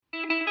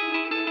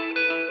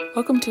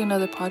Welcome to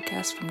another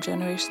podcast from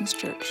Generations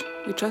Church.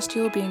 We trust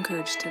you will be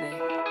encouraged today.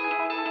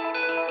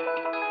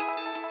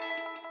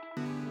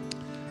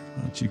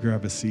 Why don't you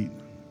grab a seat?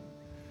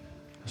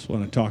 I just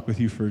want to talk with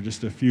you for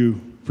just a few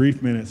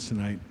brief minutes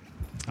tonight.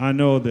 I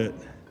know that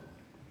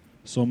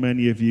so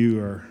many of you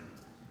are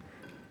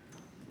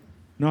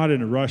not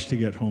in a rush to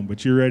get home,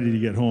 but you're ready to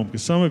get home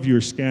because some of you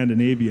are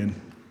Scandinavian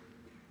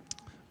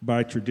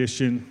by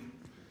tradition.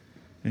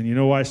 And you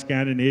know why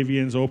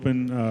Scandinavians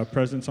open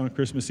presents on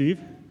Christmas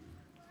Eve?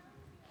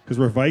 Because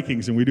we're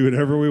Vikings and we do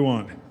whatever we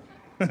want.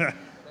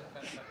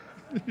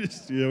 We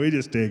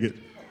just take it.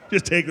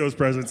 Just take those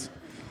presents.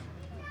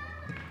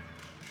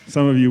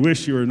 Some of you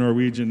wish you were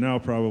Norwegian, now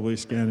probably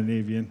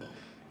Scandinavian.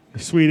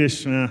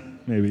 Swedish,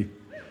 maybe.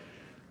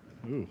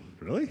 Ooh,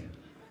 really?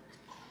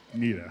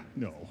 Nita,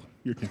 no,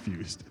 you're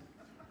confused.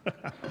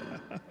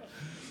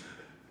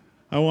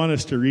 I want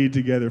us to read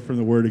together from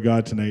the Word of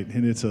God tonight,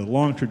 and it's a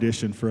long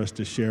tradition for us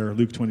to share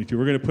Luke 22.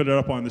 We're going to put it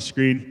up on the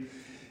screen.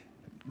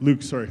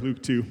 Luke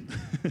 2.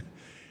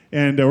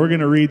 And we're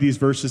going to read these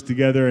verses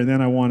together, and then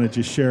I want to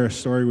just share a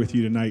story with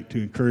you tonight to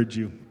encourage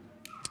you.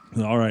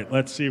 All right,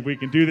 let's see if we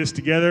can do this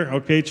together.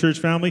 Okay, church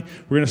family,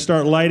 we're going to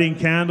start lighting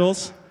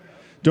candles.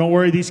 Don't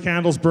worry, these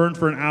candles burn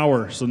for an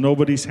hour, so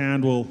nobody's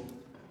hand will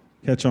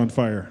catch on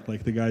fire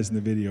like the guys in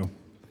the video.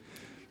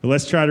 But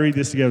let's try to read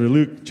this together.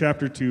 Luke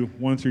chapter 2,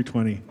 1 through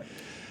 20.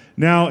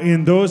 Now,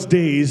 in those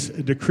days,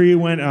 a decree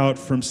went out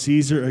from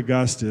Caesar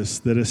Augustus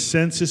that a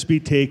census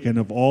be taken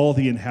of all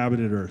the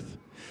inhabited earth.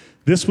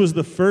 This was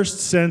the first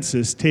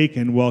census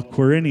taken while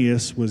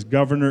Quirinius was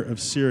governor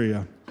of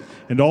Syria,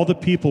 and all the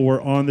people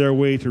were on their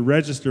way to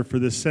register for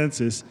the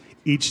census,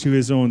 each to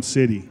his own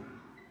city.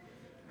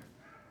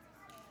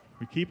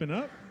 We keeping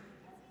up?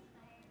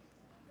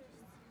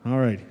 All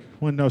right.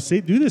 Well, now,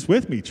 do this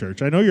with me,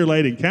 church. I know you're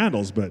lighting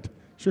candles, but it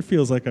sure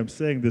feels like I'm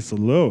saying this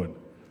alone.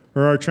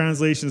 Or are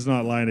translations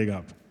not lining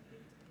up?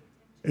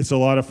 It's a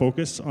lot of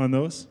focus on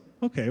those?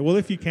 Okay, well,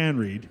 if you can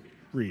read.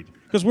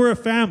 Because we're a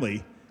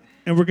family,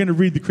 and we're going to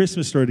read the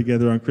Christmas story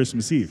together on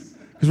Christmas Eve.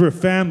 Because we're a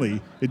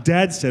family, and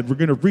Dad said we're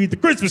going to read the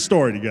Christmas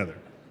story together.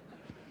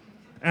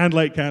 And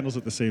light candles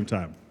at the same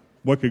time.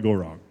 What could go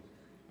wrong?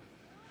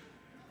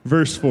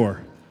 Verse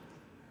 4.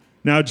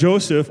 Now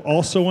Joseph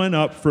also went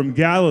up from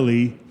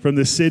Galilee, from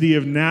the city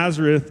of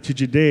Nazareth to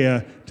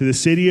Judea, to the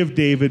city of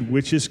David,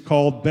 which is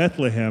called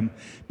Bethlehem,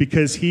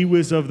 because he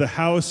was of the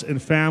house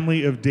and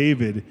family of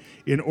David,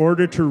 in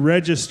order to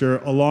register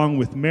along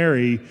with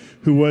Mary,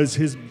 who was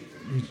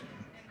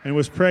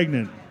was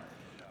pregnant.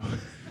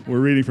 We're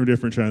reading from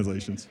different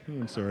translations.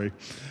 I'm sorry.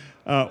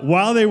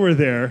 While they were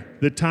there,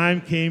 the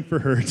time came for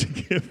her to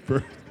give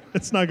birth.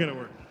 It's not going to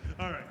work.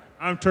 All right.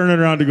 I'm turning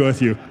around to go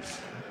with you.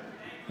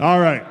 All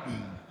right.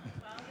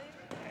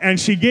 And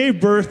she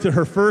gave birth to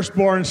her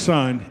firstborn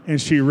son,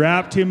 and she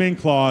wrapped him in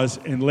cloths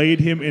and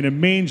laid him in a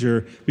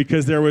manger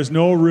because there was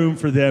no room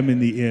for them in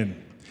the inn.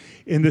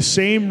 In the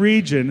same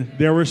region,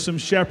 there were some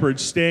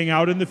shepherds staying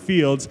out in the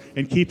fields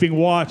and keeping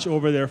watch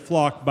over their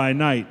flock by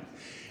night.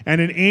 And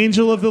an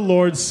angel of the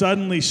Lord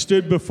suddenly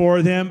stood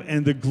before them,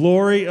 and the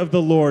glory of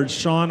the Lord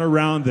shone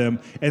around them,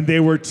 and they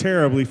were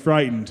terribly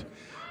frightened.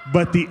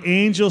 But the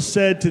angel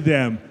said to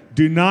them,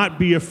 "Do not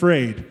be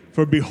afraid,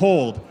 for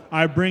behold,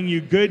 I bring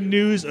you good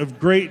news of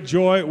great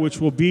joy, which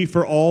will be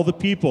for all the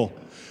people.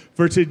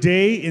 For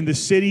today in the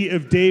city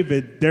of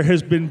David there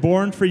has been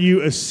born for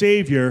you a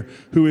Savior,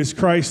 who is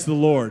Christ the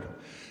Lord.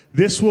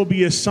 This will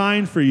be a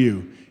sign for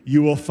you.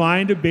 You will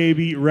find a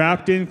baby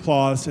wrapped in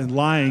cloths and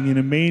lying in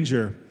a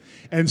manger."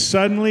 And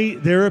suddenly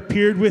there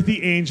appeared with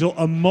the angel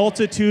a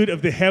multitude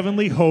of the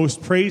heavenly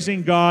host,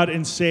 praising God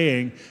and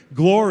saying,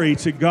 "Glory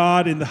to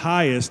God in the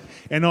highest,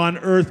 and on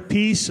earth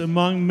peace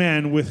among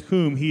men with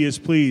whom he is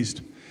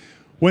pleased."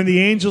 When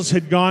the angels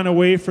had gone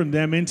away from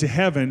them into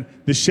heaven,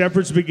 the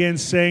shepherds began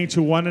saying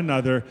to one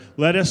another,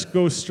 "Let us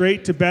go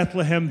straight to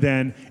Bethlehem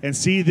then, and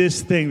see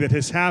this thing that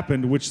has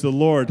happened, which the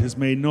Lord has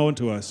made known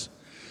to us."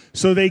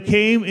 So they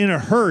came in a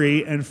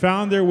hurry and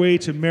found their way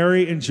to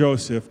Mary and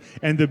Joseph,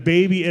 and the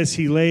baby as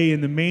he lay in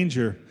the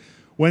manger.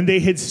 When they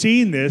had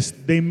seen this,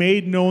 they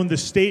made known the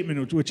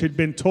statement which had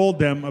been told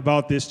them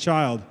about this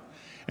child.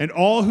 And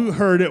all who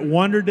heard it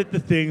wondered at the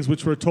things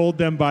which were told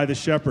them by the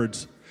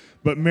shepherds.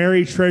 But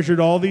Mary treasured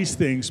all these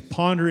things,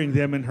 pondering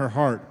them in her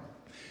heart.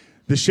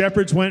 The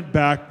shepherds went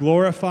back,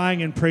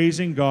 glorifying and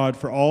praising God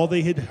for all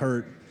they had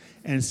heard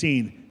and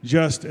seen,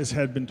 just as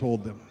had been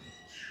told them.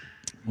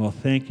 Well,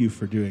 thank you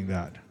for doing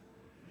that.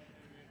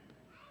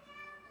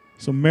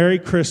 So, Merry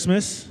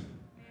Christmas.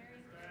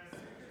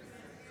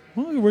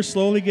 Well, we're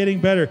slowly getting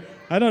better.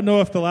 I don't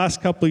know if the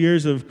last couple of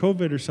years of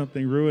COVID or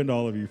something ruined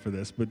all of you for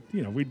this, but,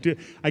 we do.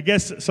 I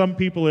guess some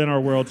people in our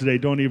world today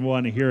don't even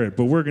want to hear it,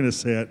 but we're going to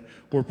say it.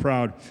 We're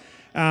proud.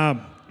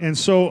 And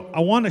so I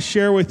want to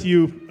share with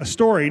you a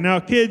story. Now,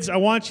 kids, I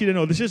want you to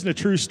know this isn't a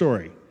true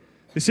story.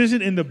 This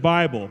isn't in the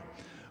Bible.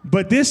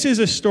 But this is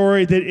a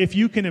story that, if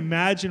you can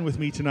imagine with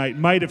me tonight,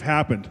 might have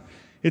happened.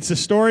 It's a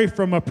story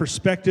from a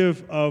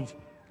perspective of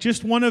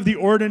just one of the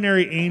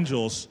ordinary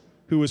angels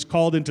who was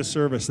called into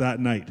service that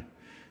night.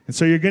 And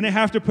so you're going to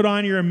have to put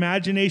on your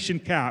imagination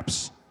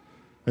caps.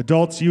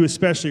 Adults, you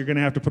especially, are going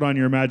to have to put on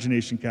your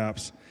imagination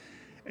caps.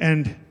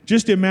 And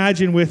just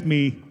imagine with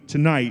me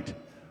tonight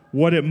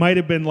what it might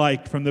have been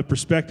like from the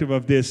perspective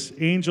of this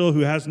angel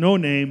who has no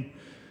name,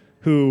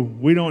 who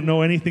we don't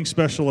know anything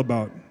special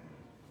about.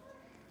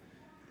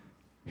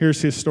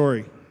 Here's his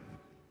story.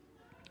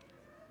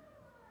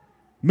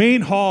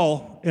 Main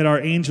hall at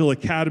our Angel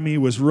Academy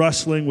was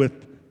rustling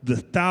with the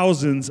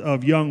thousands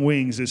of young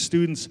wings as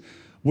students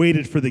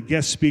waited for the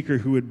guest speaker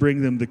who would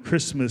bring them the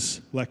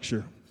Christmas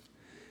lecture.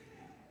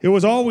 It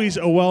was always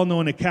a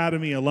well-known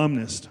Academy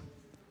alumnus.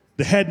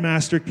 The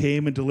headmaster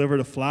came and delivered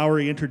a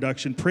flowery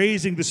introduction,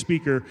 praising the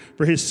speaker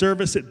for his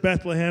service at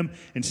Bethlehem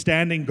and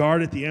standing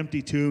guard at the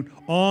empty tomb.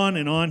 On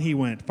and on he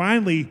went.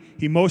 Finally,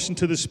 he motioned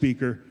to the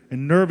speaker,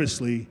 and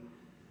nervously,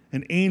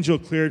 an angel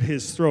cleared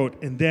his throat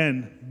and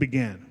then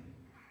began.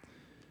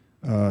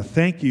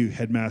 Thank you,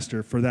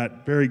 headmaster, for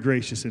that very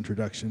gracious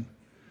introduction.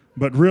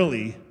 But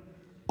really,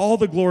 all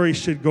the glory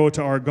should go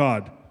to our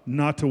God,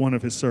 not to one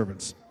of his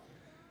servants.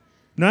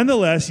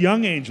 Nonetheless,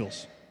 young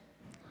angels,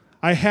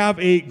 I have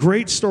a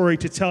great story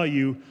to tell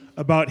you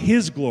about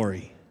his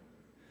glory.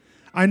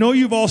 I know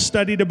you've all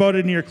studied about it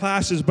in your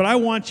classes, but I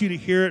want you to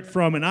hear it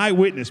from an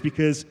eyewitness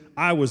because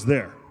I was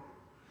there.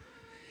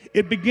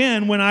 It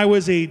began when I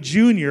was a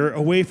junior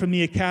away from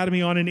the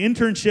academy on an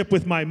internship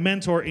with my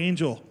mentor,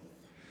 Angel.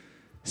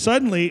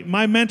 Suddenly,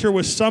 my mentor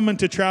was summoned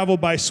to travel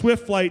by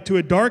swift flight to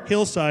a dark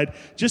hillside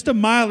just a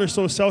mile or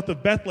so south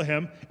of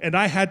Bethlehem, and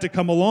I had to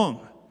come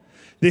along.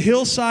 The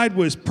hillside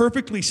was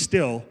perfectly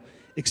still,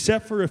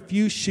 except for a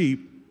few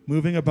sheep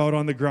moving about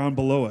on the ground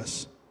below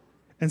us,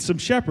 and some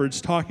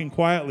shepherds talking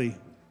quietly.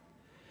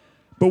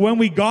 But when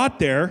we got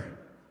there,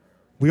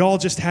 we all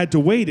just had to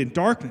wait in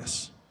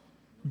darkness.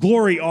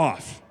 Glory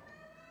off.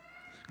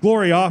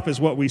 Glory off is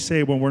what we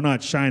say when we're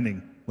not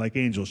shining like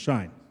angels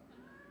shine.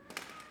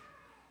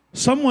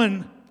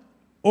 Someone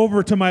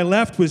over to my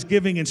left was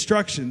giving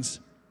instructions,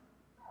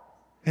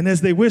 and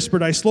as they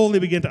whispered, I slowly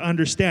began to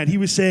understand. He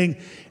was saying,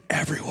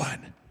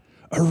 "Everyone,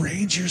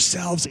 arrange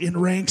yourselves in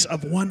ranks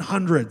of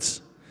 100s.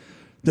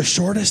 The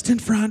shortest in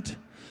front,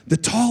 the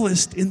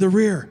tallest in the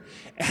rear.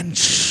 And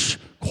shh,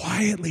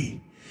 quietly.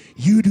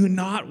 You do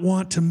not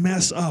want to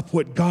mess up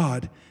what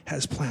God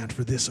has planned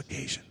for this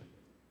occasion."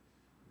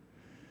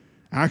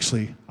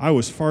 Actually, I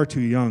was far too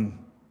young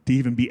to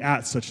even be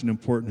at such an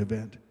important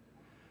event.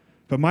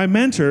 But my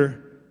mentor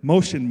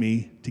motioned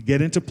me to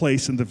get into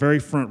place in the very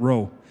front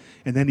row,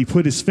 and then he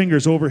put his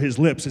fingers over his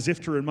lips as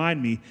if to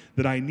remind me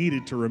that I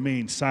needed to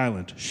remain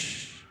silent.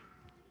 Shh.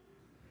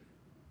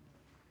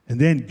 And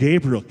then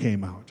Gabriel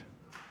came out.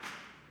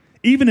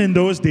 Even in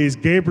those days,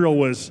 Gabriel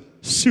was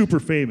super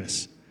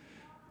famous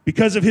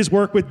because of his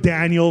work with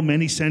Daniel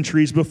many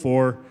centuries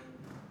before.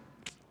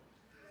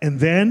 And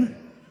then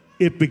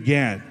it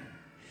began.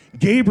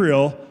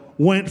 Gabriel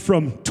went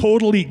from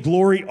totally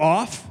glory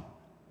off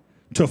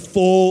to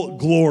full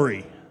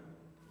glory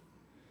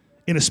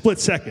in a split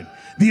second.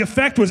 The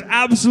effect was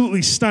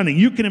absolutely stunning.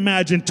 You can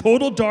imagine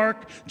total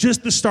dark,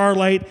 just the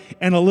starlight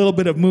and a little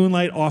bit of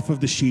moonlight off of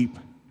the sheep,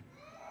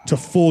 to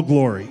full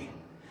glory.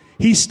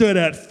 He stood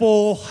at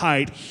full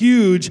height,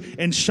 huge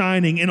and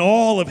shining in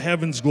all of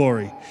heaven's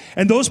glory.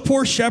 And those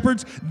poor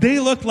shepherds, they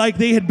looked like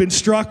they had been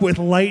struck with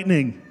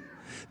lightning.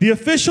 The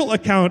official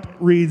account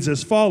reads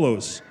as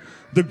follows: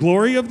 "The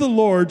glory of the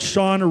Lord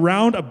shone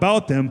around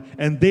about them,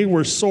 and they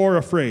were sore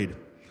afraid."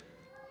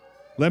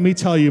 Let me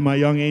tell you, my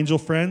young angel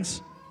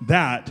friends,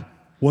 that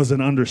was an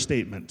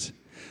understatement.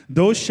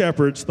 Those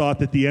shepherds thought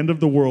that the end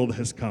of the world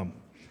has come.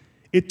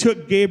 It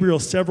took Gabriel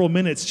several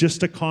minutes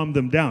just to calm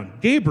them down.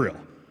 Gabriel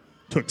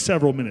took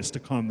several minutes to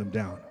calm them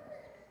down.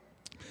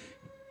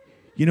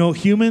 You know,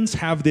 humans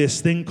have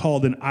this thing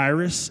called an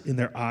iris in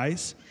their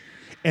eyes.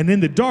 And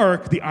in the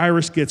dark, the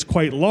iris gets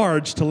quite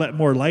large to let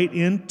more light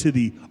into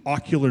the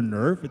ocular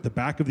nerve at the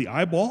back of the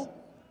eyeball.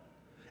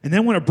 And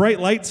then when a bright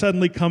light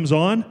suddenly comes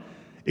on,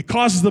 it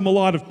causes them a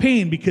lot of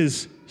pain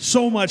because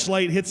so much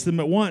light hits them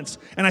at once.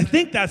 And I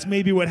think that's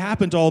maybe what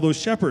happened to all those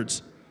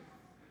shepherds.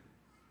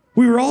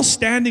 We were all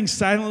standing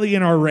silently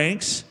in our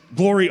ranks,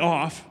 glory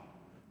off,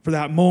 for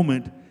that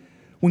moment,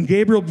 when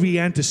Gabriel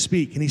began to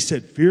speak. And he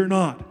said, "Fear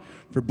not,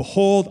 for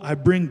behold, I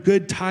bring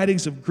good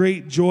tidings of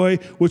great joy,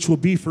 which will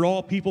be for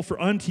all people. For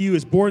unto you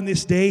is born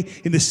this day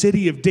in the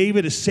city of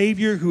David a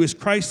Savior, who is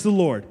Christ the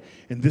Lord.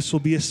 And this will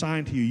be a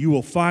sign to you. You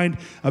will find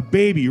a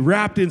baby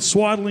wrapped in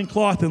swaddling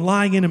cloth and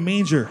lying in a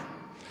manger."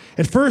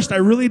 At first, I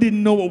really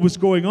didn't know what was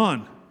going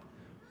on.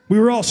 We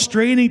were all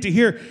straining to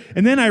hear.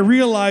 And then I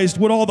realized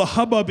what all the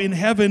hubbub in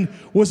heaven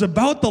was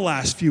about the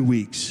last few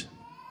weeks.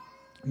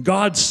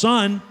 God's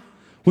Son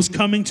was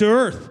coming to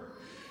earth.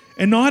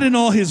 And not in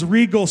all his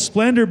regal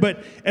splendor,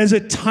 but as a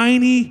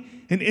tiny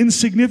and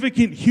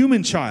insignificant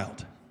human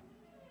child.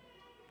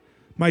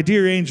 My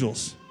dear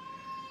angels,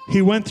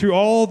 he went through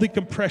all the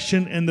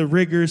compression and the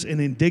rigors and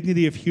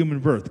indignity of human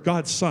birth,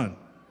 God's Son,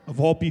 of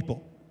all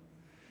people.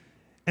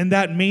 And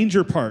that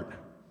manger part,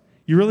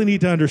 you really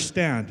need to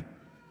understand.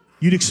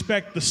 You'd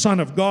expect the Son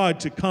of God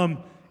to come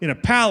in a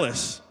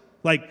palace,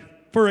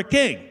 like for a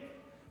king.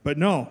 But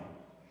no,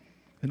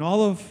 in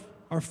all of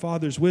our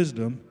Father's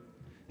wisdom,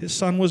 his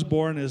son was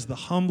born as the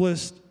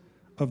humblest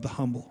of the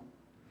humble.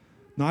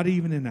 Not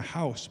even in a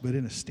house, but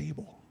in a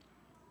stable.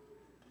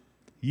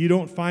 You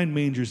don't find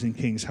mangers in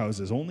kings'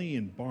 houses, only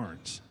in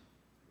barns.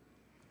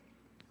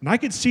 And I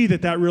could see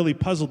that really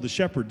puzzled the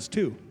shepherds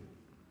too.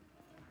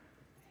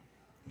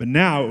 But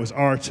now it was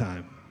our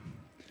time.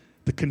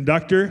 The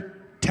conductor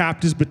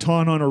tapped his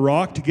baton on a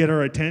rock to get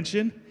our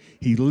attention.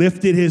 He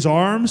lifted his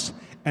arms,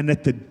 and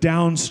at the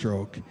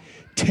downstroke,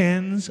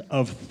 tens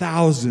of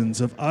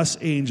thousands of us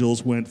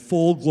angels went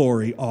full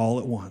glory all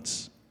at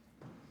once.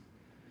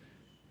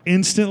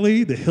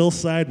 Instantly, the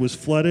hillside was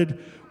flooded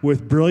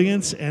with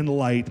brilliance and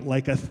light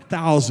like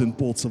 1,000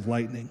 bolts of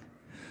lightning.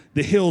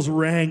 The hills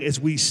rang as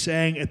we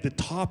sang at the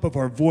top of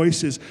our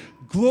voices,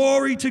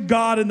 "Glory to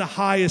God in the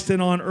highest,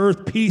 and on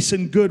earth peace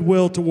and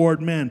goodwill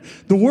toward men."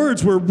 The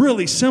words were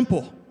really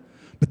simple,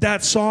 but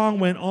that song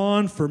went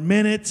on for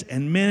minutes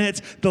and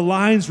minutes, the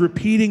lines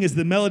repeating as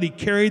the melody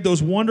carried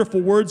those wonderful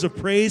words of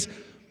praise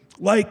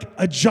like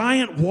a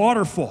giant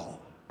waterfall.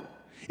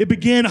 It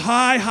began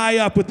high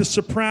up with the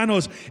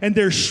sopranos and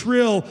their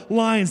shrill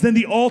lines. Then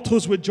the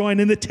altos would join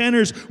and the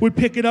tenors would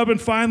pick it up,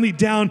 and finally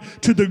down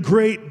to the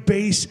great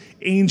bass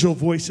angel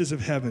voices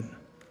of heaven,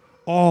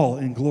 all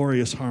in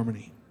glorious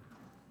harmony.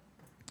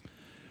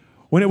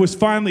 When it was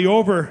finally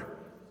over,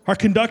 our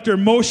conductor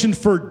motioned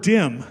for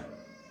dim,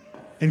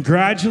 and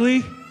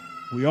gradually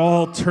we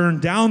all turned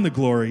down the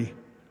glory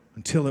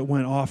until it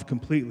went off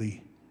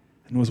completely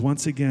and was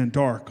once again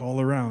dark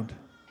all around.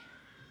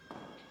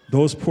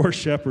 Those poor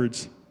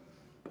shepherds,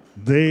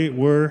 they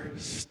were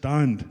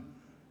stunned,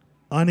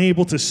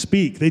 unable to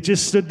speak. They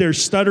just stood there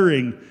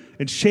stuttering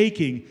and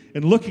shaking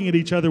and looking at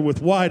each other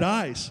with wide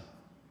eyes.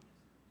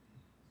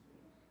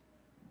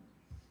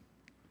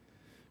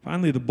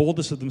 Finally, the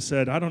boldest of them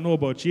said, "I don't know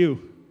about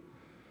you,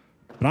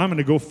 but I'm going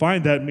to go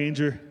find that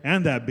manger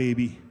and that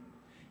baby."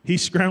 He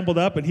scrambled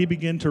up and he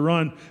began to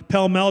run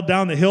pell-mell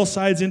down the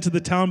hillsides into the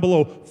town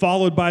below,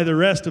 followed by the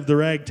rest of the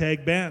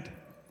ragtag band.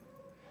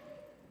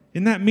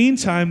 In that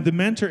meantime, the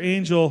mentor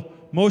angel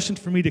motioned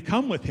for me to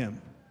come with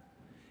him.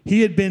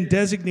 He had been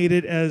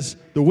designated as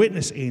the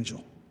witness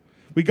angel.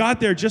 We got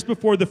there just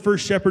before the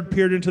first shepherd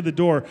peered into the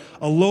door.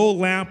 A low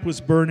lamp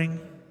was burning,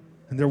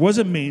 and there was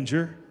a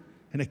manger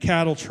and a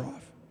cattle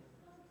trough.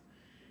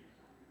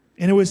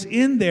 And it was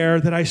in there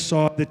that I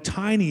saw the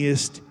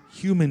tiniest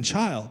human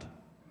child,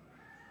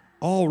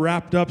 all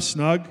wrapped up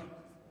snug,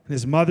 and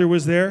his mother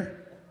was there.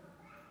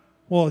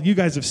 Well, you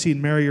guys have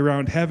seen Mary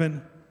Around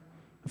Heaven.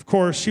 Of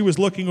course, she was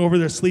looking over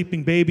the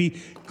sleeping baby,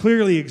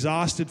 clearly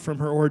exhausted from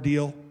her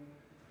ordeal,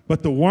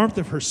 but the warmth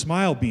of her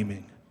smile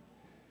beaming.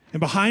 And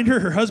behind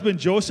her, her husband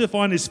Joseph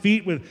on his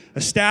feet with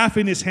a staff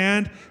in his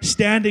hand,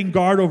 standing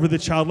guard over the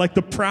child like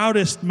the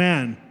proudest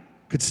man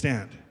could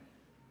stand.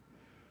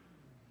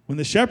 When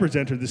the shepherds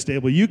entered the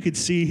stable, you could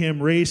see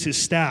him raise his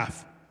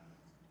staff.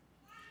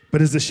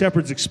 But as the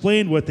shepherds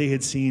explained what they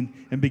had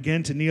seen and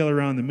began to kneel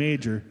around the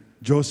manger,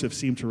 Joseph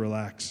seemed to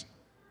relax.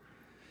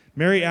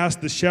 Mary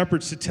asked the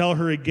shepherds to tell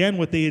her again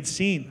what they had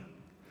seen.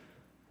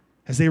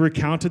 As they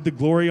recounted the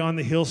glory on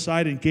the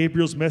hillside and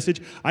Gabriel's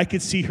message, I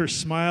could see her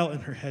smile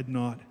and her head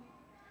nod.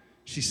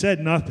 She said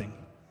nothing,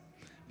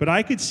 but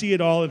I could see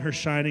it all in her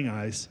shining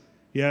eyes.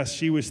 Yes,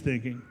 she was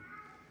thinking.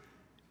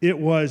 It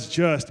was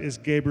just as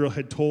Gabriel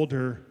had told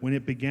her when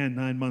it began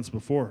 9 months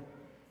before.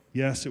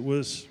 Yes, it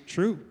was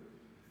true.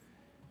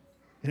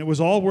 And it was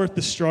all worth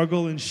the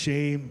struggle and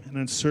shame and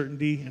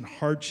uncertainty and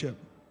hardship.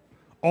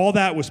 All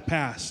that was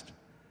past.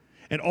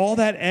 And all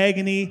that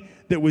agony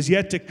that was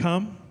yet to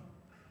come,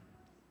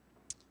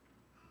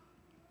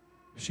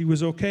 she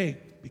was okay,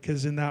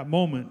 because in that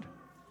moment,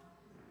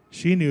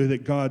 she knew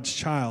that God's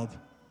child,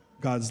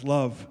 God's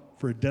love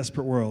for a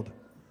desperate world,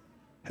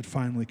 had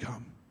finally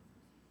come.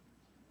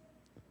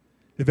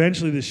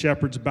 Eventually, the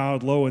shepherds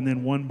bowed low and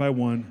then one by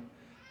one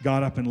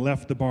got up and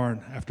left the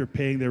barn after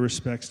paying their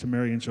respects to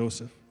Mary and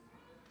Joseph.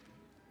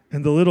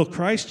 And the little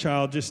Christ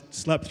child just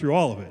slept through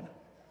all of it.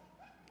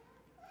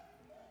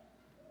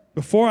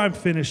 Before I'm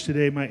finished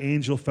today, my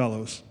angel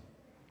fellows,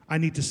 I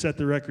need to set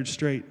the record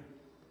straight.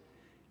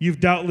 You've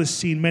doubtless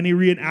seen many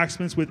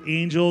reenactments with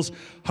angels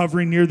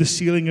hovering near the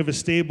ceiling of a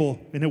stable,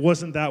 and it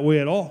wasn't that way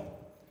at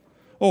all.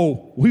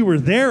 Oh, we were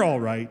there all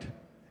right,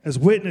 as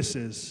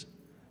witnesses,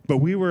 but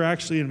we were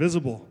actually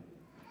invisible.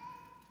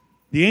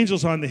 The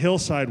angels on the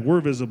hillside were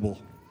visible,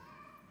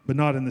 but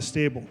not in the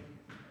stable.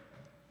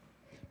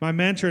 My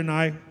mentor and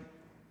I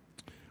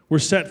were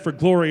set for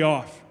glory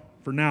off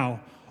for now.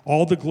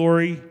 All the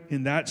glory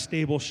in that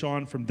stable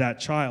shone from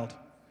that child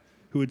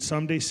who would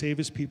someday save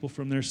his people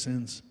from their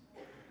sins.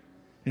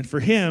 And for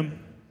him,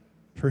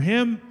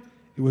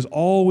 it was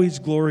always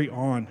glory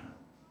on.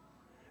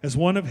 As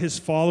one of his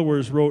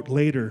followers wrote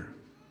later,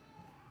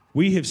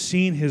 we have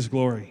seen his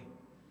glory,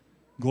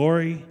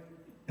 glory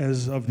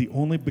as of the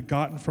only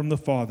begotten from the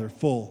Father,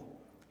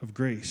 full of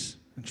grace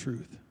and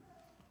truth.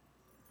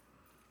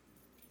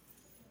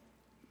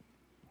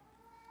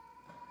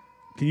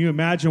 Can you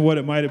imagine what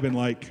it might have been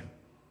like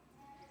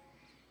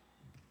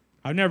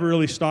I've never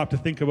really stopped to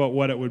think about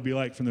what it would be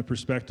like from the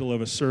perspective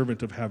of a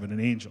servant of heaven, an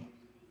angel,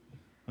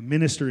 a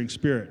ministering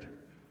spirit.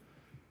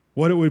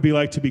 What it would be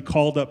like to be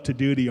called up to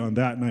duty on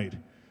that night.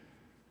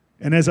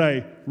 And as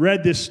I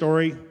read this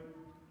story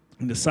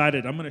and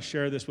decided I'm going to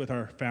share this with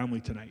our family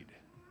tonight,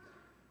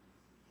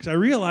 because I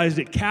realized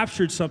it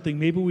captured something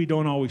maybe we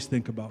don't always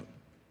think about.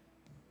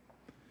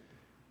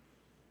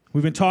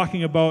 We've been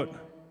talking about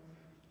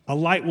a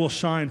light will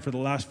shine for the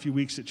last few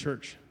weeks at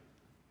church.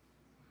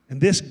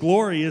 And this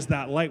glory is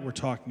that light we're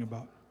talking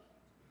about.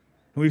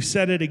 And we've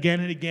said it again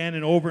and again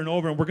and over, and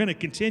we're going to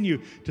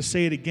continue to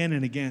say it again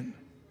and again.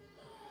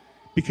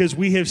 Because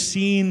we have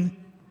seen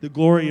the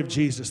glory of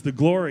Jesus, the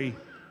glory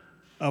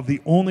of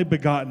the only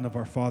begotten of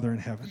our Father in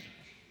heaven,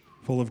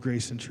 full of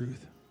grace and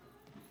truth.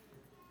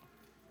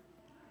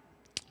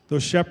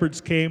 Those shepherds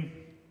came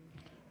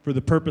for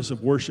the purpose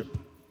of worship.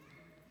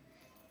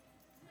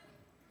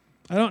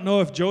 I don't know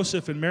if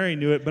Joseph and Mary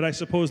knew it, but I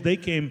suppose they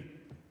came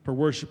for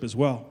worship as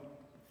well.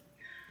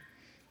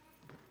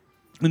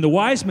 And the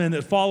wise men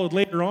that followed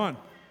later on,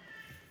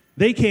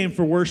 they came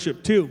for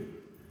worship too.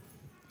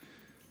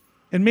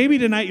 And maybe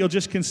tonight you'll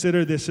just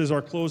consider this as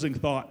our closing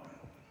thought.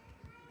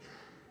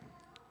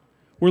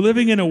 We're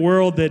living in a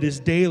world that is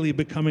daily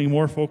becoming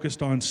more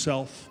focused on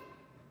self-care,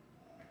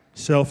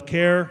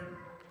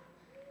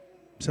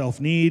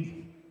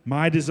 self-need,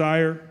 my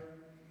desire,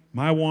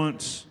 my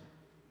wants.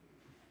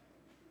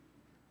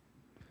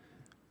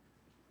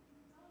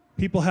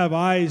 People have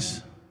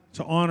eyes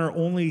to honor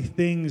only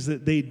things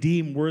that they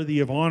deem worthy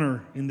of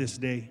honor in this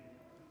day.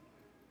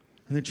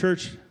 And the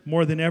church,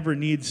 more than ever,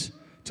 needs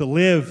to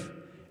live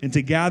and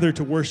to gather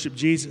to worship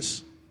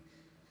Jesus.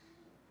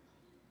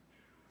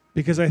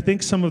 Because I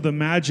think some of the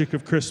magic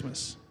of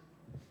Christmas,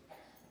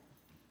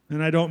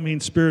 and I don't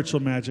mean spiritual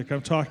magic,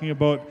 I'm talking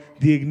about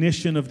the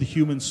ignition of the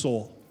human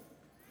soul.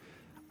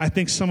 I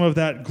think some of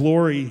that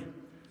glory,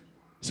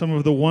 some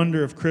of the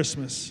wonder of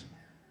Christmas,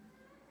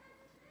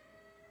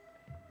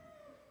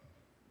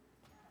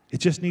 it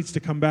just needs to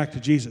come back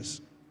to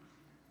Jesus.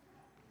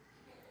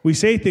 We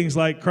say things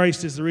like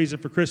Christ is the reason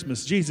for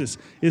Christmas. Jesus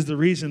is the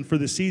reason for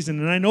the season.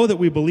 And I know that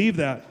we believe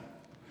that.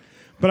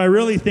 But I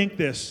really think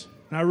this,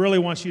 and I really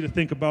want you to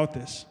think about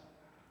this.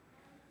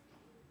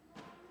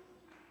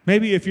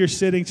 Maybe if you're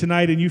sitting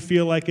tonight and you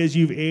feel like as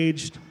you've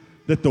aged,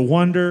 that the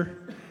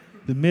wonder,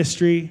 the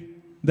mystery,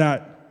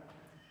 that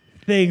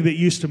thing that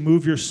used to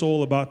move your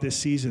soul about this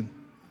season,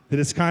 that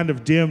it's kind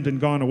of dimmed and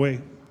gone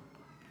away.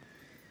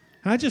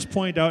 And I just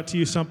point out to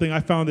you something.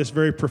 I found this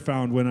very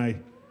profound when I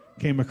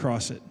came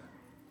across it.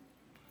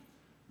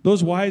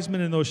 Those wise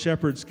men and those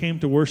shepherds came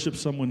to worship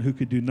someone who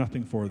could do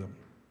nothing for them.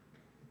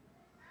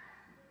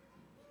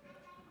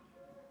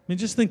 I mean,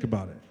 just think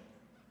about it.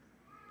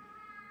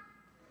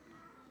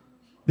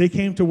 They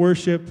came to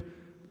worship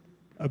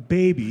a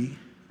baby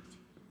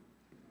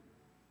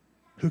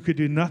who could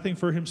do nothing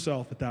for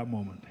himself at that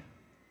moment,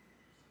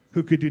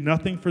 who could do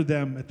nothing for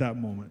them at that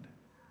moment.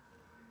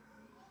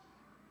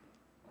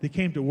 They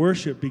came to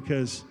worship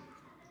because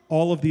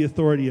all of the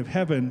authority of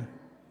heaven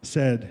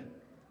said,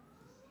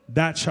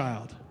 that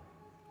child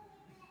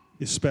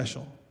is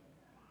special.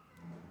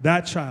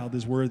 That child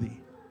is worthy.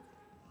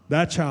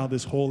 That child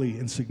is holy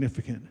and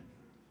significant.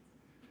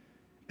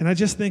 And I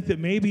just think that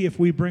maybe if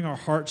we bring our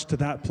hearts to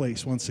that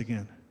place once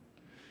again,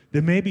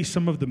 then maybe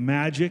some of the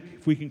magic,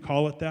 if we can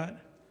call it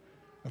that,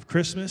 of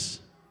Christmas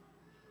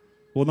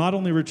will not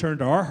only return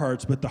to our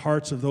hearts, but the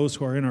hearts of those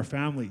who are in our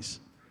families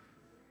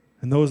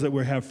and those that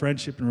we have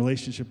friendship and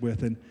relationship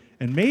with.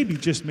 And maybe,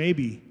 just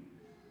maybe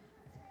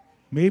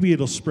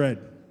it'll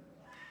spread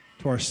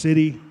to our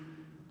city,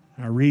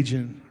 our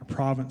region, our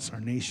province, our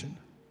nation.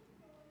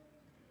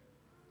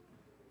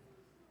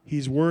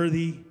 He's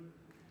worthy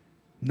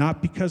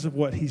not because of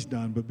what he's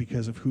done, but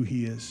because of who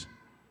he is.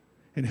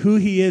 And who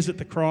he is at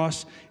the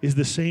cross is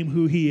the same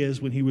who he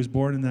is when he was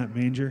born in that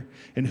manger.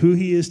 And who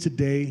he is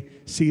today,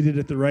 seated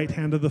at the right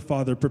hand of the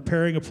Father,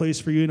 preparing a place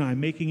for you and I,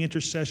 making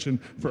intercession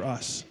for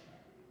us.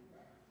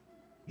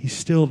 He's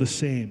still the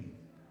same.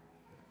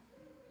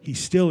 He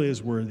still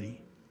is worthy.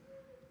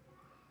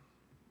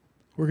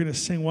 We're going to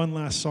sing one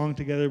last song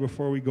together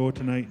before we go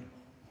tonight.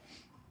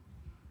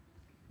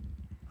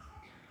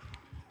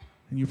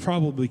 And you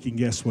probably can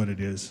guess what it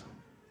is.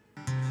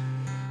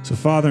 So,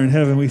 Father in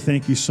heaven, we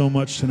thank you so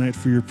much tonight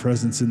for your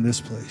presence in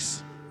this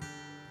place.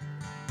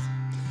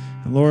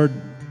 And Lord,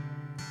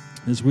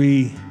 as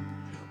we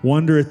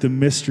wonder at the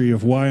mystery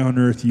of why on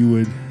earth you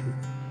would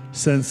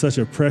send such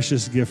a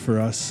precious gift for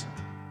us,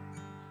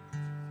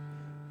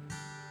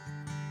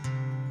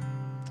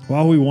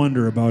 while we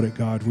wonder about it,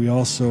 God, we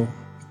also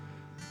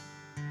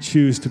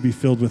choose to be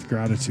filled with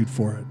gratitude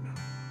for it.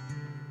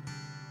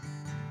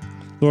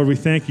 Lord, we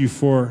thank you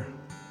for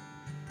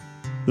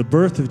the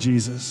birth of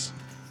Jesus,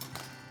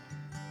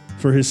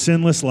 for his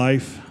sinless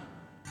life,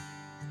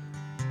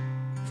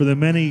 for the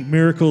many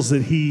miracles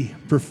that he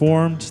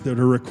performed that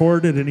are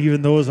recorded and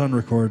even those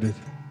unrecorded.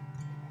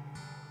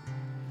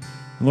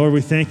 And Lord, we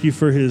thank you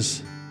for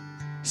his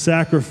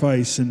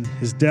sacrifice and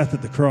his death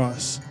at the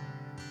cross.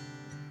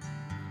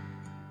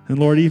 And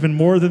Lord, even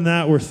more than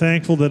that, we're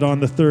thankful that on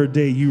the third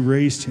day you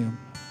raised him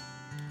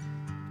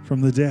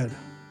from the dead.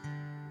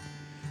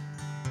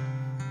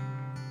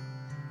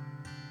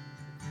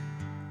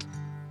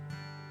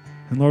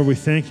 And Lord, we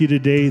thank you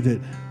today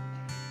that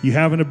you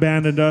haven't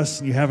abandoned us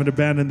and you haven't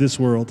abandoned this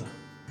world.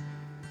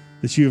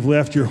 That you have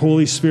left your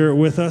Holy Spirit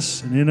with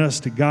us and in us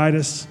to guide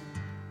us,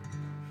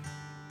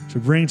 to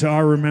bring to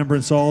our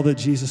remembrance all that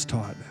Jesus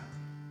taught.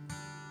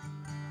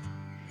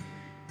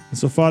 And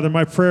so, Father,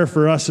 my prayer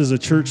for us as a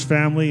church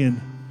family and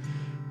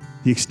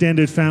the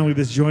extended family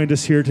that's joined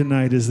us here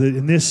tonight is that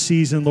in this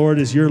season, Lord,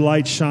 as your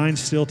light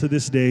shines still to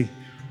this day,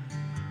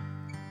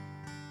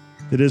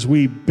 that as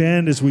we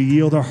bend, as we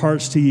yield our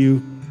hearts to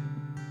you,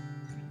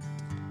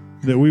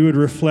 that we would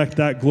reflect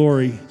that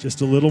glory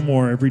just a little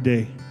more every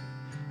day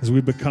as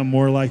we become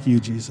more like you,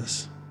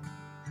 Jesus.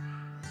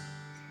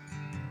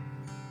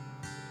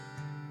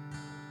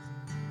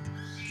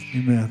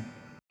 Amen.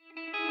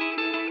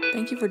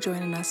 Thank you for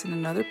joining us in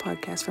another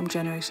podcast from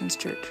Generations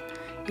Church.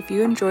 If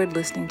you enjoyed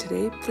listening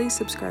today, please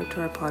subscribe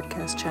to our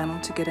podcast channel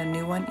to get a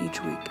new one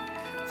each week.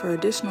 For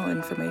additional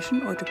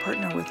information or to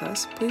partner with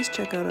us, please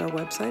check out our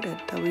website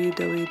at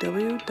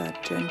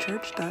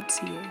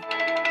www.genchurch.ca.